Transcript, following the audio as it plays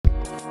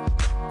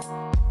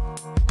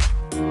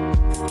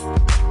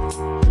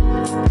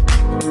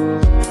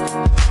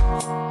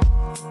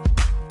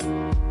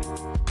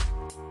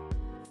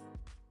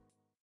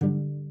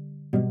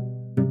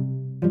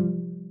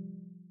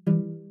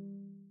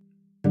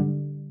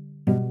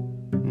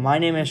My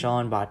name is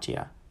Shalan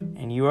Bhatia,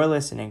 and you are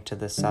listening to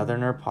the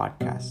Southerner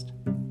Podcast.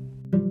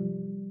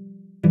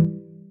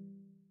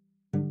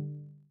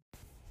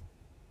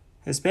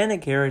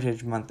 Hispanic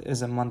Heritage Month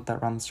is a month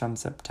that runs from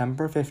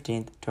September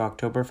 15th to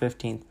October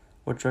 15th,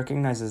 which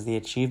recognizes the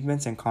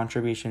achievements and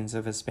contributions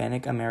of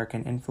Hispanic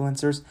American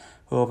influencers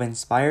who have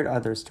inspired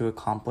others to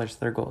accomplish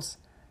their goals.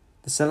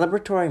 The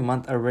celebratory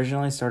month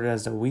originally started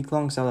as a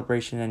week-long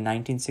celebration in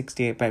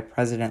 1968 by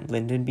President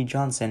Lyndon B.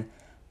 Johnson,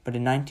 but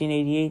in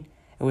 1988,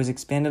 it was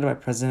expanded by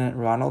President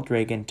Ronald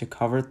Reagan to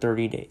cover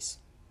 30 days.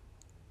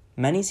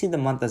 Many see the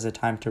month as a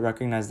time to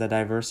recognize the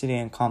diversity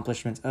and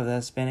accomplishments of the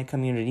Hispanic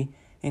community,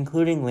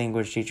 including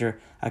language teacher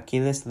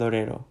Aquiles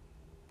Lorero.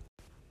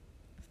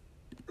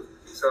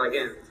 So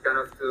again, it's kind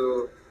of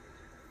to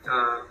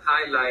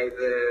highlight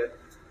the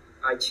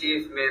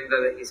achievement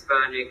that the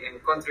Hispanic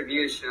and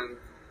contribution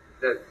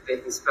that the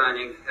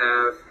Hispanic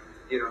have,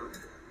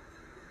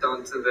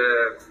 done to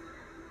the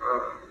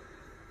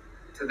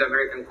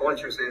American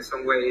cultures, in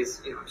some ways,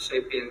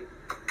 shaping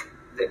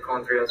the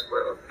country as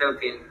well,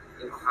 helping,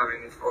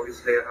 having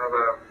obviously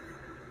have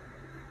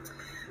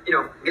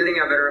building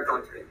a better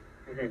country.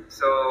 Mm-hmm.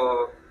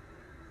 So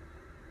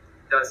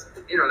that's,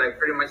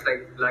 pretty much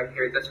like Black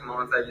Heritage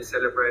Month that you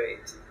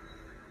celebrate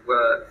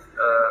what,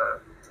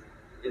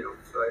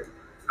 like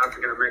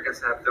African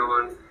Americans have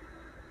done.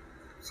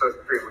 So it's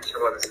pretty much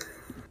about the same.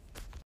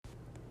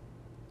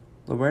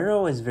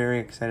 Lorero is very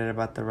excited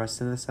about the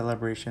rest of the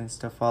celebrations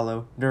to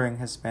follow during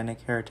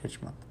Hispanic Heritage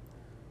Month.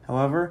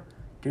 However,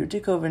 due to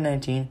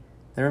COVID-19,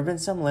 there have been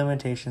some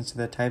limitations to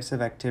the types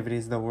of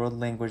activities the World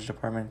Language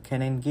Department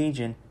can engage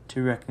in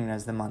to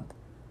recognize the month.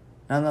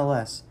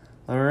 Nonetheless,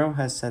 Lorero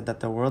has said that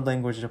the World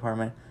Language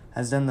Department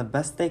has done the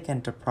best they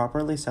can to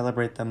properly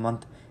celebrate the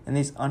month in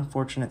these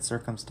unfortunate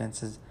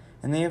circumstances,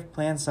 and they have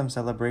planned some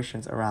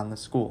celebrations around the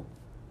school.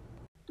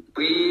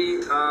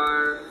 We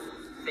are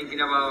thinking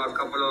about a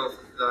couple of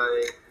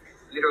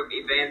little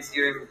events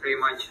during pretty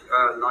much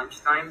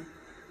lunchtime.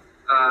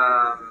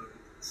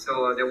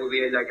 So there will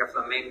be like a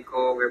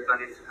flamenco. We're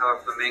planning to have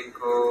a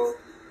flamenco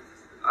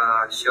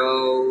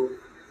show.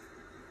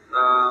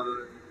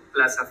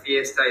 Plaza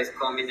Fiesta is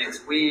coming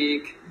next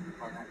week.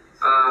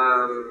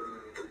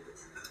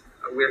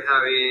 We're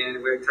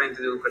trying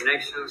to do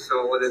connections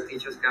so other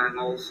teachers can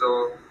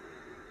also,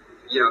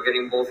 get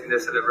involved in the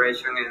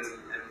celebration and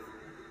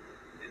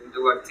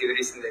do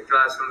activities in the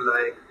classroom.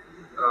 Like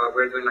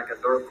we're doing like a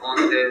door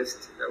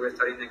contest that we're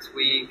starting next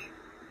week.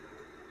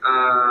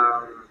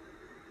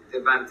 The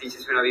band teacher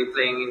is gonna be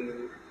playing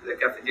in the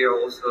cafeteria.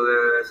 Also,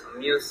 there's some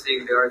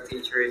music. The art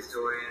teacher is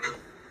doing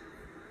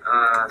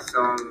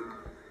some,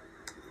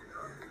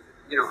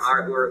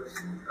 artworks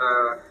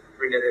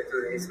related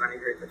to the Hispanic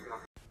Heritage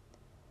Month.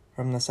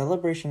 From the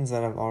celebrations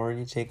that have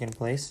already taken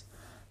place,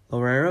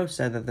 Lorero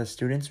said that the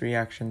students'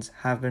 reactions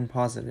have been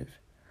positive.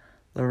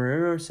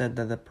 Lorero said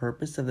that the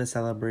purpose of the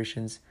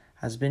celebrations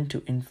has been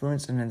to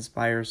influence and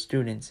inspire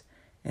students,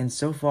 and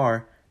so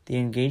far, the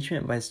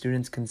engagement by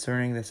students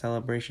concerning the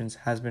celebrations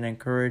has been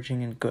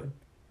encouraging and good.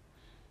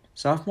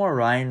 Sophomore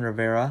Ryan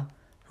Rivera,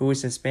 who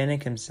is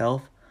Hispanic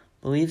himself,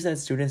 believes that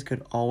students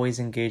could always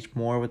engage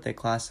more with the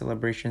class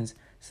celebrations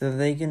so that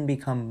they can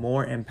become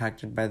more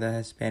impacted by the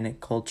Hispanic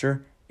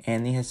culture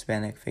and the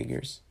Hispanic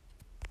figures.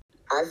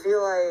 I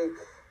feel like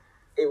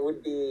it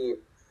would be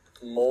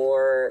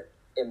more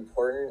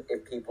important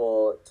if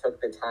people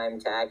took the time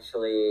to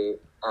actually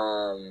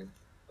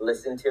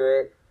listen to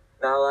it.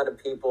 Not a lot of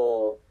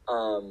people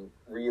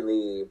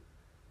really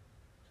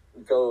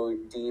go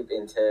deep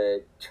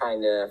into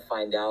trying to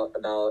find out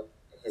about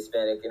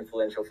Hispanic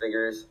influential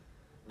figures.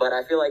 But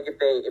I feel like if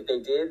they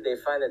did, they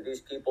find that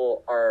these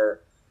people are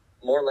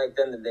more like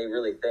them than they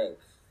really think.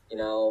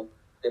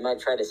 They might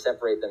try to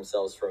separate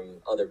themselves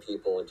from other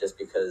people just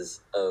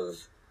because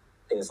of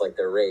things like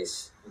their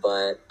race.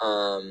 But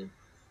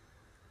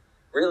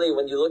really,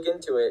 when you look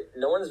into it,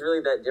 no one's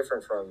really that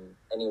different from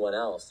anyone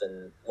else.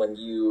 And when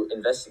you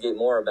investigate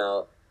more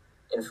about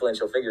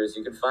influential figures,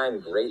 you can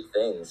find great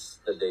things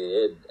that they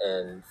did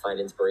and find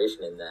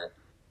inspiration in that.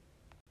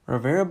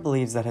 Rivera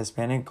believes that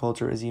Hispanic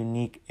culture is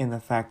unique in the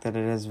fact that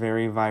it is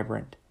very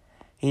vibrant.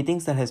 He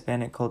thinks that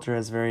Hispanic culture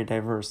is very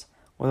diverse,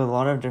 with a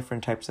lot of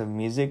different types of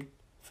music,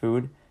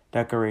 food,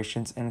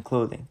 decorations, and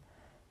clothing.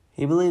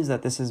 He believes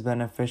that this is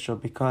beneficial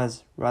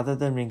because, rather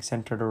than being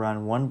centered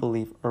around one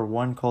belief or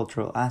one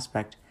cultural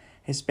aspect,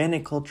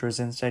 Hispanic culture is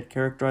instead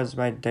characterized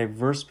by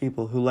diverse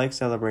people who like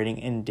celebrating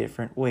in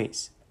different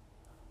ways.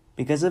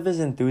 Because of his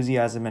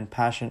enthusiasm and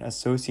passion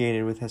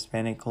associated with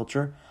Hispanic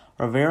culture,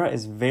 Rivera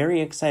is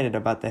very excited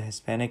about the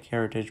Hispanic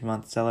Heritage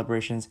Month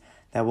celebrations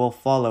that will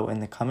follow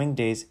in the coming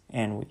days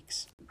and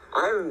weeks.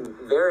 I'm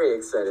very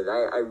excited.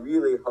 I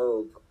really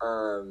hope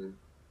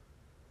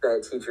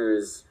that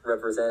teachers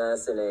represent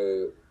us in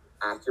a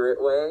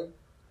accurate way,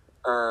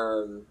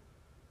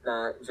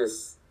 not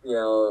just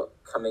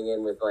coming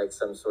in with like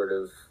some sort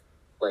of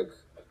like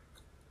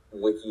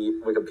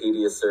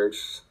Wikipedia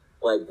search,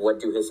 like what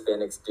do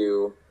Hispanics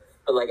do,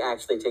 but like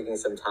actually taking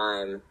some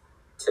time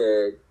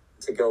to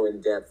go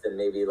in depth and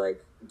maybe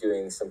like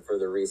doing some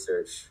further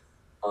research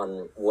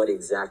on what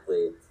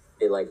exactly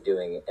they like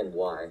doing and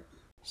why.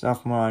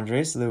 Sophomore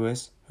Andres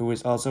Lewis, who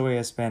is also a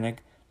Hispanic,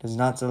 does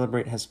not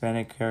celebrate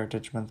Hispanic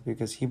Heritage Month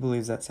because he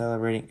believes that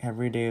celebrating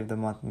every day of the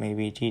month may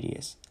be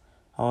tedious.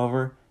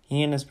 However,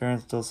 he and his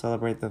parents still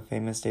celebrate the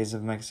famous days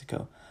of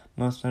Mexico,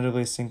 most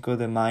notably Cinco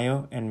de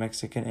Mayo and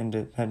Mexican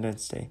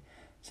Independence Day,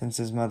 since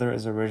his mother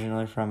is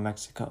originally from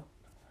Mexico.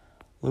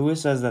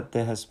 Lewis says that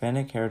the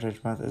Hispanic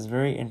Heritage Month is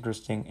very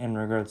interesting in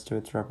regards to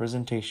its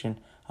representation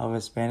of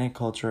Hispanic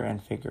culture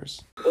and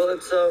figures. Well,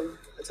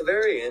 it's a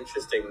very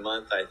interesting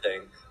month, I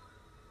think.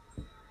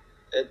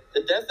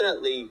 It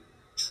definitely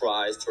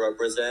tries to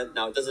represent.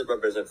 Now, does it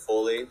represent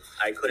fully?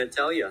 I couldn't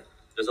tell you.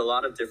 There's a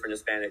lot of different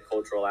Hispanic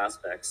cultural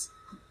aspects,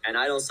 and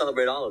I don't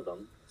celebrate all of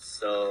them,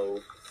 so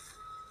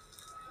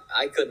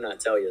I could not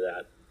tell you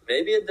that.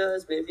 Maybe it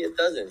does, maybe it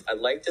doesn't. I'd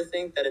like to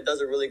think that it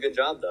does a really good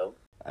job, though.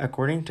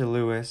 According to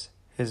Lewis,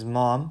 his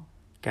mom,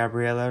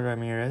 Gabriela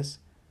Ramirez,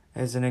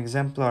 is an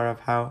exemplar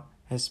of how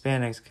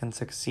Hispanics can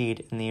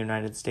succeed in the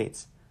United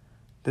States.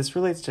 This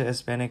relates to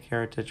Hispanic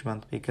Heritage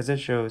Month because it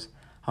shows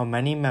how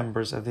many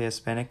members of the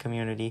Hispanic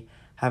community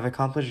have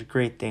accomplished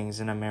great things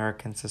in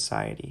American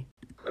society.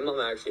 My mom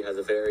actually has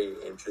a very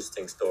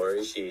interesting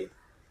story. She,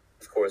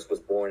 of course, was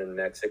born in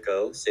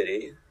Mexico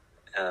City.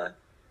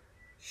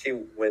 She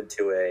went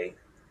to a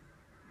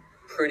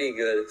pretty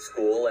good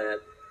school, and at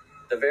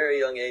the very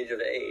young age of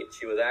 8,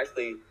 she was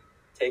actually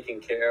taking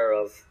care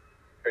of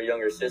her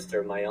younger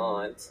sister, my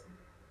aunt,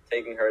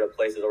 taking her to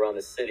places around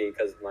the city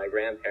because my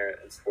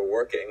grandparents were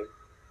working,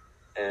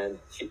 and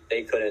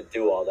they couldn't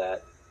do all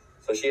that.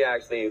 So she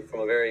actually,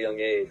 from a very young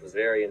age, was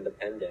very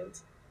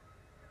independent.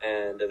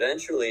 And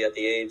eventually, at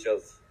the age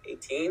of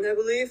 18, I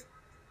believe,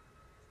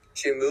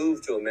 she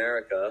moved to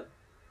America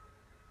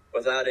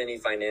without any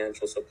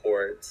financial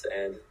support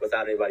and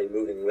without anybody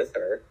moving with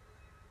her.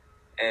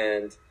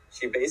 And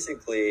she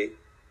basically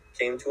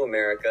came to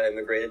America,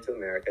 immigrated to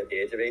America at the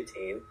age of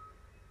 18,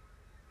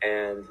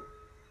 and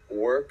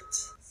worked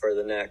for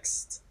the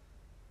next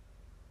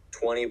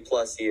 20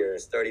 plus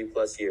years, 30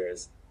 plus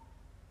years.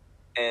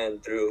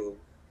 And through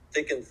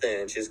thick and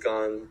thin, she's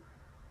gone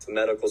to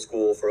medical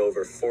school for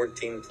over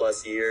 14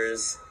 plus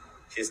years.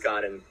 She's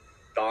gotten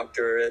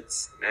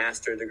doctorates,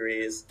 master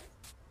degrees.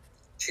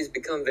 She's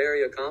become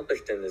very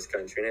accomplished in this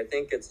country. And I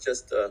think it's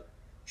just a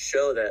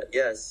show that,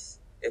 yes,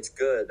 it's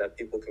good that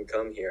people can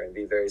come here and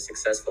be very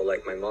successful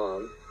like my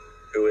mom,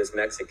 who is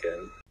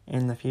Mexican.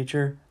 In the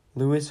future,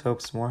 Lewis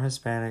hopes more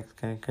Hispanics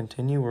can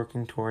continue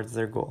working towards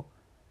their goal.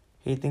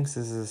 He thinks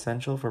this is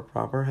essential for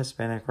proper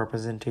Hispanic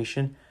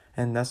representation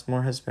and thus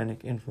more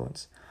Hispanic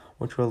influence,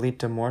 which will lead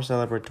to more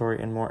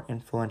celebratory and more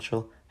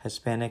influential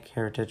Hispanic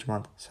Heritage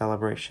Month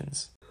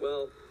celebrations.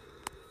 Well,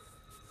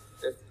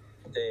 if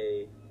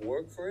they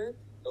work for it,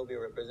 they'll be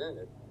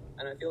represented.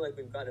 And I feel like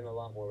we've gotten a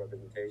lot more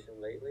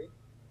representation lately,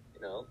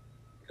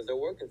 because they're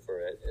working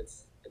for it.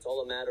 It's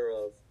all a matter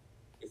of,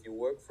 if you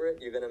work for it,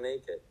 you're going to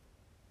make it.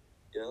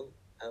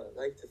 I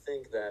like to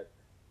think that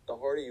the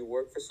harder you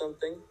work for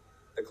something,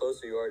 the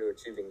closer you are to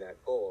achieving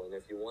that goal. And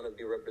if you want to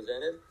be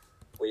represented,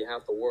 well, you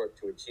have to work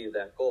to achieve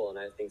that goal. And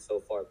I think so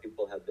far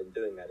people have been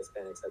doing that.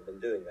 Hispanics have been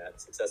doing that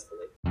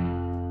successfully.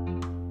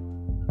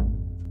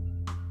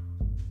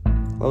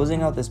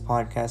 Closing out this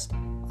podcast,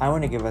 I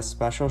want to give a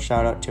special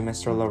shout out to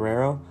Mr.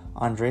 Lorero,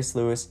 Andres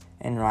Lewis,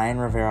 and Ryan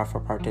Rivera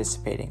for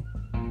participating.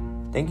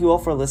 Thank you all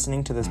for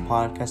listening to this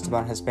podcast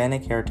about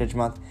Hispanic Heritage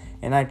Month,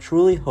 and I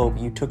truly hope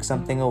you took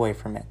something away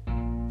from it.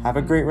 Have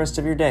a great rest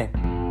of your day.